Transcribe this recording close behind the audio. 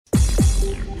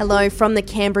Hello from the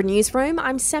Canberra newsroom.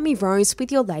 I'm Sammy Rose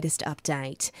with your latest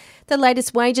update. The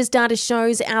latest wages data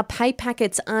shows our pay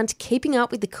packets aren't keeping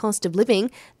up with the cost of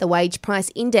living. The wage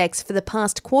price index for the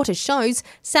past quarter shows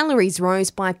salaries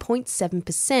rose by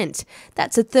 0.7%.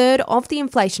 That's a third of the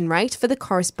inflation rate for the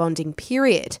corresponding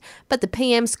period. But the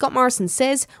PM, Scott Morrison,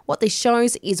 says what this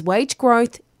shows is wage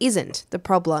growth isn't the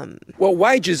problem. Well,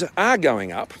 wages are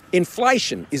going up.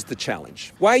 Inflation is the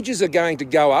challenge. Wages are going to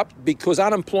go up because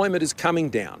unemployment is coming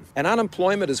down. And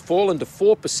unemployment has fallen to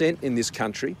 4% in this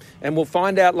country. And we'll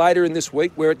find out later in this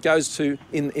week where it goes to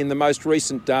in the most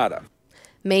recent data.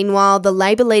 Meanwhile, the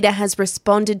Labor leader has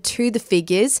responded to the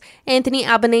figures. Anthony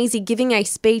Albanese giving a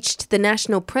speech to the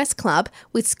National Press Club,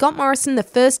 with Scott Morrison, the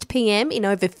first PM in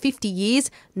over 50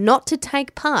 years, not to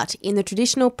take part in the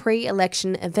traditional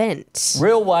pre-election event.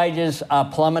 Real wages are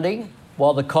plummeting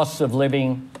while the costs of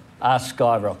living are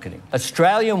skyrocketing.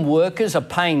 Australian workers are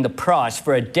paying the price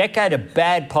for a decade of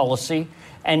bad policy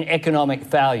and economic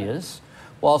failures,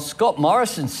 while Scott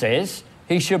Morrison says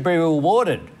he should be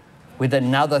rewarded with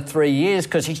another 3 years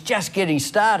because he's just getting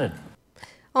started.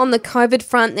 On the COVID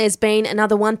front, there's been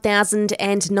another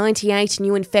 1,098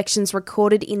 new infections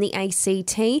recorded in the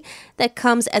ACT. That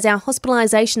comes as our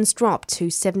hospitalisations drop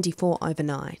to 74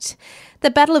 overnight.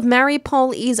 The Battle of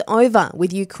Mariupol is over,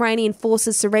 with Ukrainian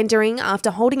forces surrendering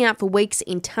after holding out for weeks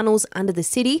in tunnels under the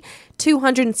city.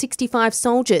 265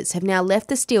 soldiers have now left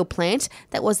the steel plant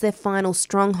that was their final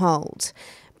stronghold.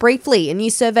 Briefly, a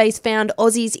new survey's found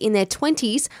Aussies in their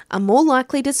 20s are more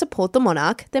likely to support the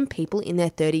monarch than people in their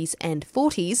 30s and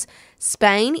 40s.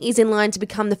 Spain is in line to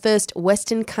become the first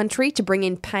Western country to bring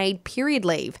in paid period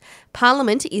leave.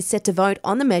 Parliament is set to vote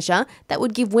on the measure that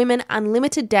would give women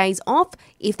unlimited days off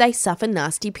if they suffer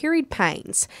nasty period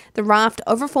pains. The raft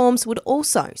of reforms would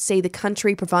also see the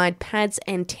country provide pads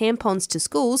and tampons to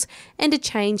schools and a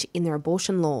change in their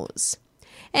abortion laws.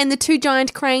 And the two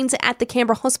giant cranes at the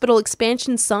Canberra Hospital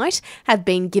expansion site have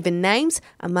been given names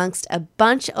amongst a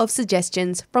bunch of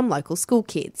suggestions from local school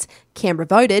kids. Canberra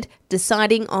voted,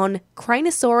 deciding on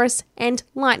Cranosaurus and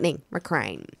Lightning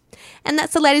McCrane. And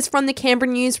that's the latest from the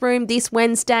Canberra newsroom this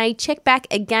Wednesday. Check back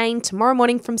again tomorrow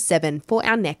morning from 7 for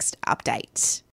our next update.